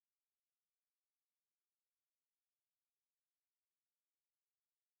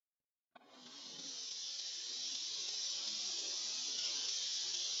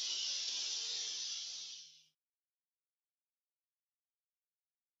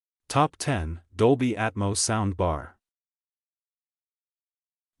Top 10, Dolby Atmos Sound Bar.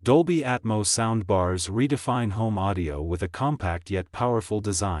 Dolby Atmos sound bars redefine home audio with a compact yet powerful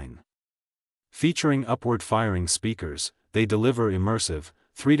design. Featuring upward-firing speakers, they deliver immersive,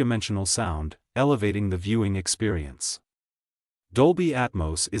 three-dimensional sound, elevating the viewing experience. Dolby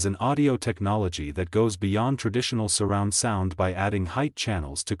Atmos is an audio technology that goes beyond traditional surround sound by adding height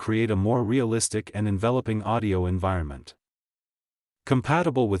channels to create a more realistic and enveloping audio environment.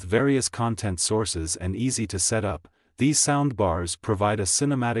 Compatible with various content sources and easy to set up, these sound bars provide a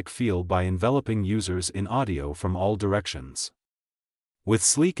cinematic feel by enveloping users in audio from all directions. With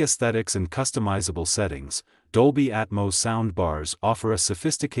sleek aesthetics and customizable settings, Dolby Atmos sound bars offer a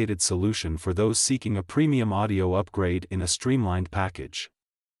sophisticated solution for those seeking a premium audio upgrade in a streamlined package.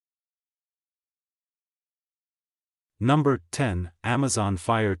 Number 10, Amazon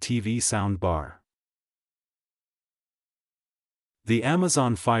Fire TV Sound Bar. The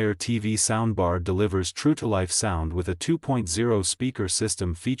Amazon Fire TV soundbar delivers true-to-life sound with a 2.0 speaker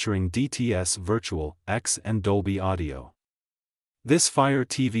system featuring DTS Virtual, X and Dolby Audio. This Fire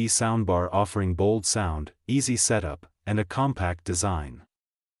TV soundbar offering bold sound, easy setup, and a compact design.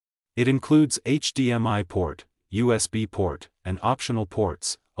 It includes HDMI port, USB port, and optional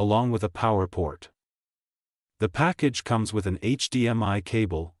ports, along with a power port. The package comes with an HDMI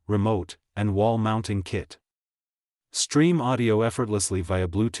cable, remote, and wall mounting kit. Stream audio effortlessly via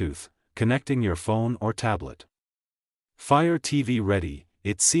Bluetooth, connecting your phone or tablet. Fire TV Ready,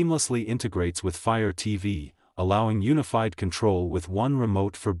 it seamlessly integrates with Fire TV, allowing unified control with one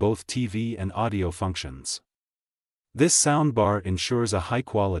remote for both TV and audio functions. This soundbar ensures a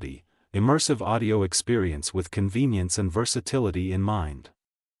high-quality, immersive audio experience with convenience and versatility in mind.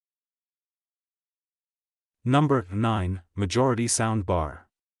 Number 9, Majority Soundbar.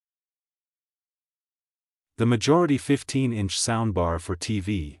 The Majority 15-inch soundbar for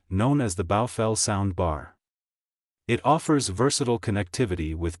TV, known as the Baufel Soundbar. It offers versatile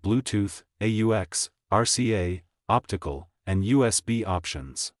connectivity with Bluetooth, AUX, RCA, optical, and USB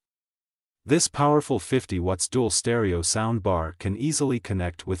options. This powerful 50 watts dual stereo soundbar can easily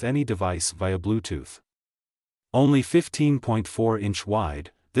connect with any device via Bluetooth. Only 15.4-inch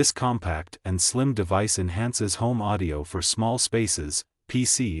wide, this compact and slim device enhances home audio for small spaces,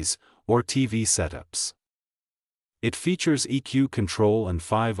 PCs, or TV setups. It features EQ control and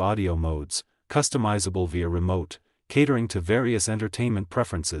 5 audio modes, customizable via remote, catering to various entertainment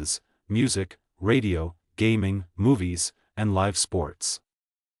preferences, music, radio, gaming, movies, and live sports.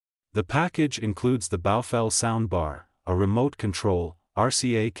 The package includes the Baufel soundbar, a remote control,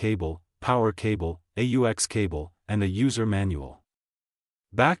 RCA cable, power cable, AUX cable, and a user manual.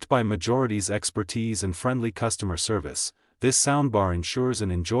 Backed by Majority's expertise and friendly customer service, this soundbar ensures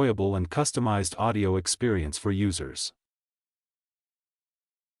an enjoyable and customized audio experience for users.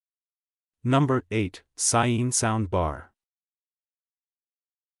 Number 8, Saiyin Soundbar.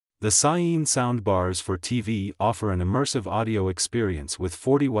 The Saiyin soundbars for TV offer an immersive audio experience with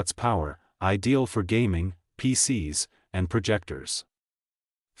 40 watts power, ideal for gaming, PCs, and projectors.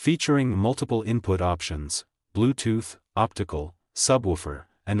 Featuring multiple input options, Bluetooth, optical, subwoofer,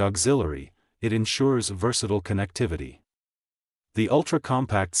 and auxiliary, it ensures versatile connectivity. The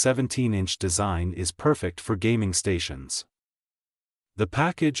ultra-compact 17-inch design is perfect for gaming stations. The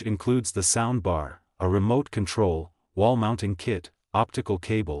package includes the soundbar, a remote control, wall-mounting kit, optical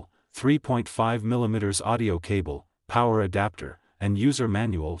cable, 3.5mm audio cable, power adapter, and user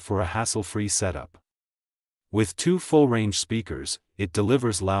manual for a hassle-free setup. With 2 full-range speakers, it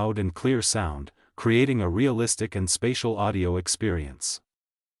delivers loud and clear sound, creating a realistic and spatial audio experience.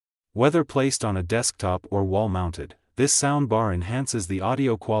 Whether placed on a desktop or wall-mounted, this soundbar enhances the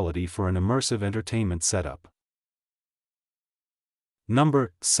audio quality for an immersive entertainment setup.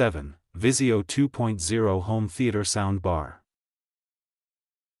 Number 7, VIZIO 2.0 Home Theater Soundbar.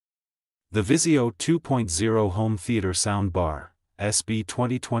 The VIZIO 2.0 Home Theater Soundbar, SB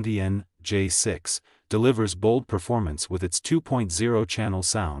 2020N J6, delivers bold performance with its 2.0 channel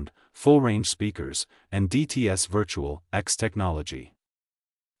sound, full-range speakers, and DTS Virtual, X technology.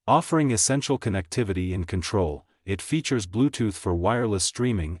 Offering essential connectivity and control, it features Bluetooth for wireless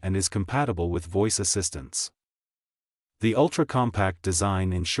streaming and is compatible with voice assistants. The ultra-compact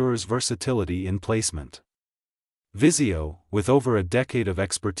design ensures versatility in placement. VIZIO, with over a decade of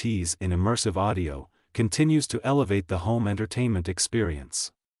expertise in immersive audio, continues to elevate the home entertainment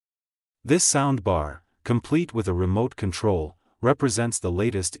experience. This soundbar, complete with a remote control, represents the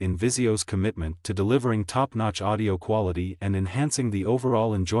latest in VIZIO's commitment to delivering top-notch audio quality and enhancing the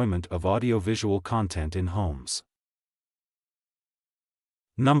overall enjoyment of audiovisual content in homes.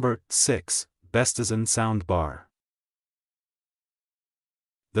 Number 6, BESTISAN Sound Bar.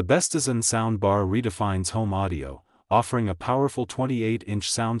 The BESTISAN soundbar redefines home audio, offering a powerful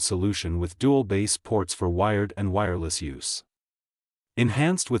 28-inch sound solution with dual bass ports for wired and wireless use.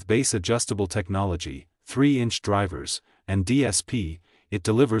 Enhanced with bass-adjustable technology, 3-inch drivers, and DSP, it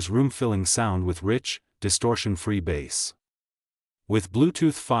delivers room-filling sound with rich, distortion-free bass. With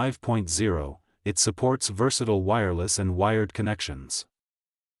Bluetooth 5.0, it supports versatile wireless and wired connections.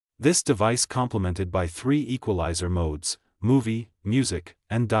 This device complemented by 3 equalizer modes: movie, music,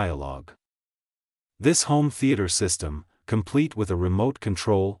 and dialogue. This home theater system, complete with a remote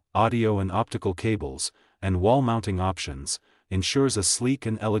control, audio and optical cables, and wall mounting options, ensures a sleek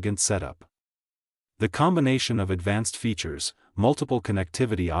and elegant setup. The combination of advanced features, multiple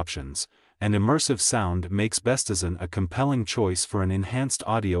connectivity options, and immersive sound makes BESTISAN a compelling choice for an enhanced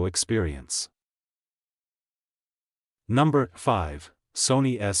audio experience. Number 5.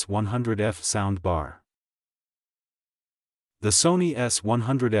 Sony S100F Sound Bar. The Sony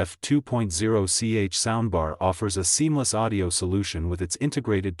S100F 2.0 CH soundbar offers a seamless audio solution with its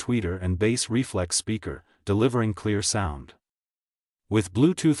integrated tweeter and bass reflex speaker, delivering clear sound. With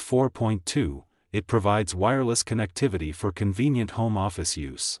Bluetooth 4.2, it provides wireless connectivity for convenient home office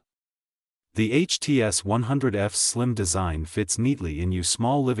use. The HTS100F's slim design fits neatly in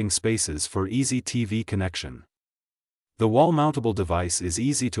small living spaces for easy TV connection. The wall-mountable device is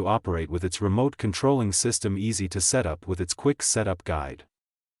easy to operate with its remote controlling system, easy to set up with its quick setup guide.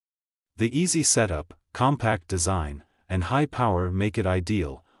 The easy setup, compact design, and high power make it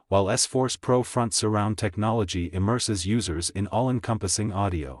ideal, while S-Force Pro front surround technology immerses users in all-encompassing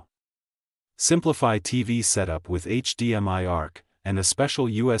audio. Simplify TV setup with HDMI ARC, and a special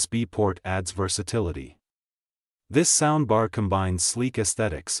USB port adds versatility. This soundbar combines sleek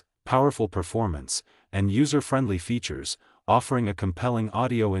aesthetics, powerful performance, and user-friendly features, offering a compelling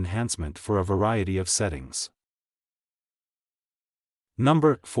audio enhancement for a variety of settings.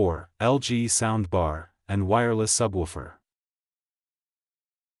 Number 4. LG Soundbar and Wireless Subwoofer.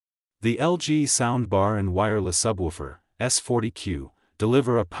 The LG Soundbar and Wireless Subwoofer, S40Q,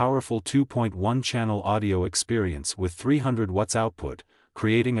 deliver a powerful 2.1-channel audio experience with 300 watts output,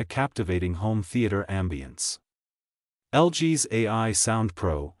 creating a captivating home theater ambience. LG's AI Sound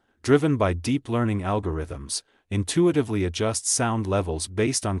Pro, driven by deep learning algorithms, intuitively adjusts sound levels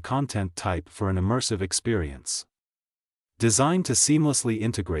based on content type for an immersive experience. Designed to seamlessly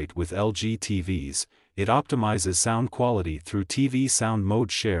integrate with LG TVs, it optimizes sound quality through TV sound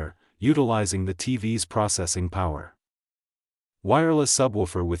mode share, utilizing the TV's processing power. Wireless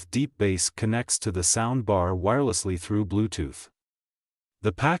subwoofer with deep bass connects to the soundbar wirelessly through Bluetooth.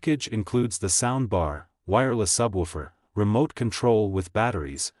 The package includes the soundbar, wireless subwoofer, remote control with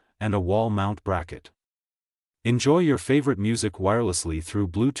batteries, and a wall mount bracket. Enjoy your favorite music wirelessly through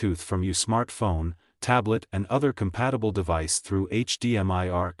Bluetooth from your smartphone, tablet, and other compatible device through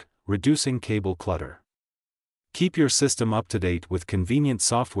HDMI ARC, reducing cable clutter. Keep your system up to date with convenient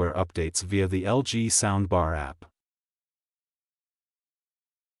software updates via the LG Soundbar app.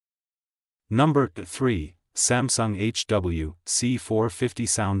 Number 3. Samsung HW C450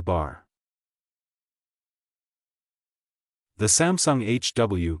 Soundbar. The Samsung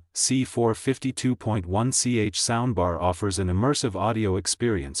HW C450 2.1 CH soundbar offers an immersive audio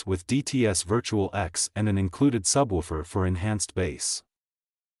experience with DTS Virtual X and an included subwoofer for enhanced bass.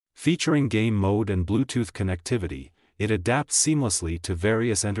 Featuring game mode and Bluetooth connectivity, it adapts seamlessly to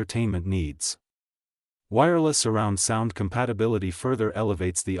various entertainment needs. Wireless surround sound compatibility further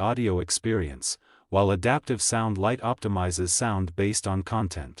elevates the audio experience, while adaptive sound light optimizes sound based on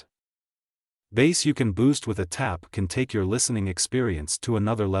content. Bass you can boost with a tap can take your listening experience to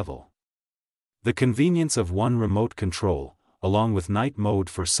another level. The convenience of one remote control, along with night mode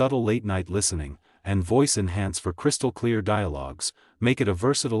for subtle late-night listening, and voice enhance for crystal-clear dialogues, make it a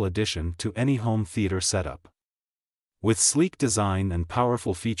versatile addition to any home theater setup. With sleek design and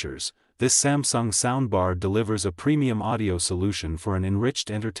powerful features, this Samsung soundbar delivers a premium audio solution for an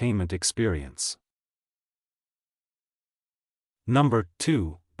enriched entertainment experience. Number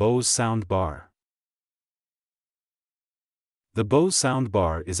 2. Bose Soundbar. The Bose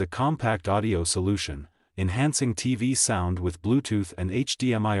Soundbar is a compact audio solution, enhancing TV sound with Bluetooth and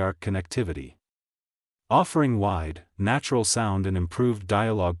HDMI ARC connectivity. Offering wide, natural sound and improved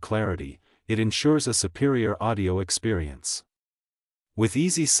dialogue clarity, it ensures a superior audio experience. With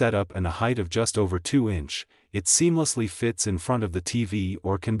easy setup and a height of just over 2 inches, it seamlessly fits in front of the TV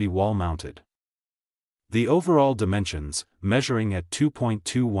or can be wall-mounted. The overall dimensions, measuring at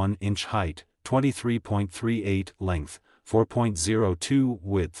 2.21-inch height, 23.38 length, 4.02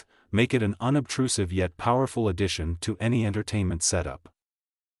 width, make it an unobtrusive yet powerful addition to any entertainment setup.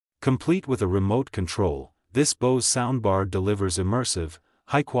 Complete with a remote control, this Bose soundbar delivers immersive,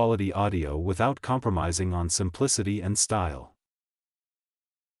 high-quality audio without compromising on simplicity and style.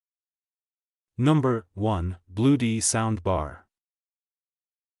 Number 1. Bluedee Sound Bar.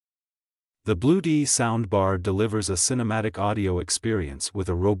 The Bluedee Sound Bar delivers a cinematic audio experience with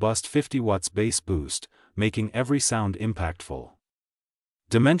a robust 50 watts bass boost, making every sound impactful.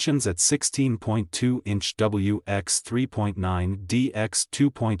 Dimensions at 16.2-inch W x 3.9 D x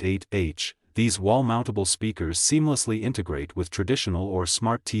 2.8 H, these wall-mountable speakers seamlessly integrate with traditional or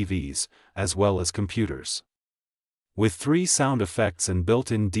smart TVs, as well as computers. With 3 sound effects and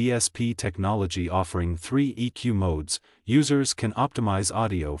built-in DSP technology offering 3 EQ modes, users can optimize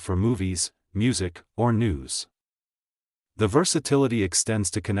audio for movies, music, or news. The versatility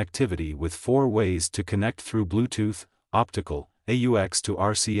extends to connectivity with 4 ways to connect through Bluetooth, optical, AUX to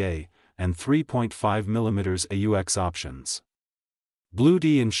RCA, and 3.5mm AUX options.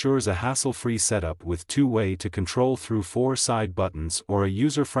 Bluedee ensures a hassle-free setup with 2-way to control through 4 side buttons or a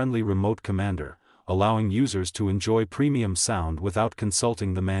user-friendly remote commander, allowing users to enjoy premium sound without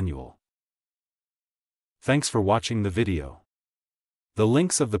consulting the manual. Thanks for watching the video. The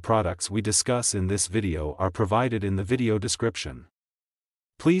links of the products we discuss in this video are provided in the video description.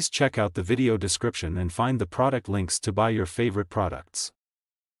 Please check out the video description and find the product links to buy your favorite products.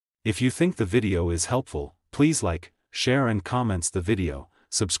 If you think the video is helpful, please like, share and comments the video,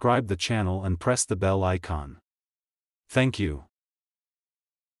 subscribe the channel and press the bell icon. Thank you.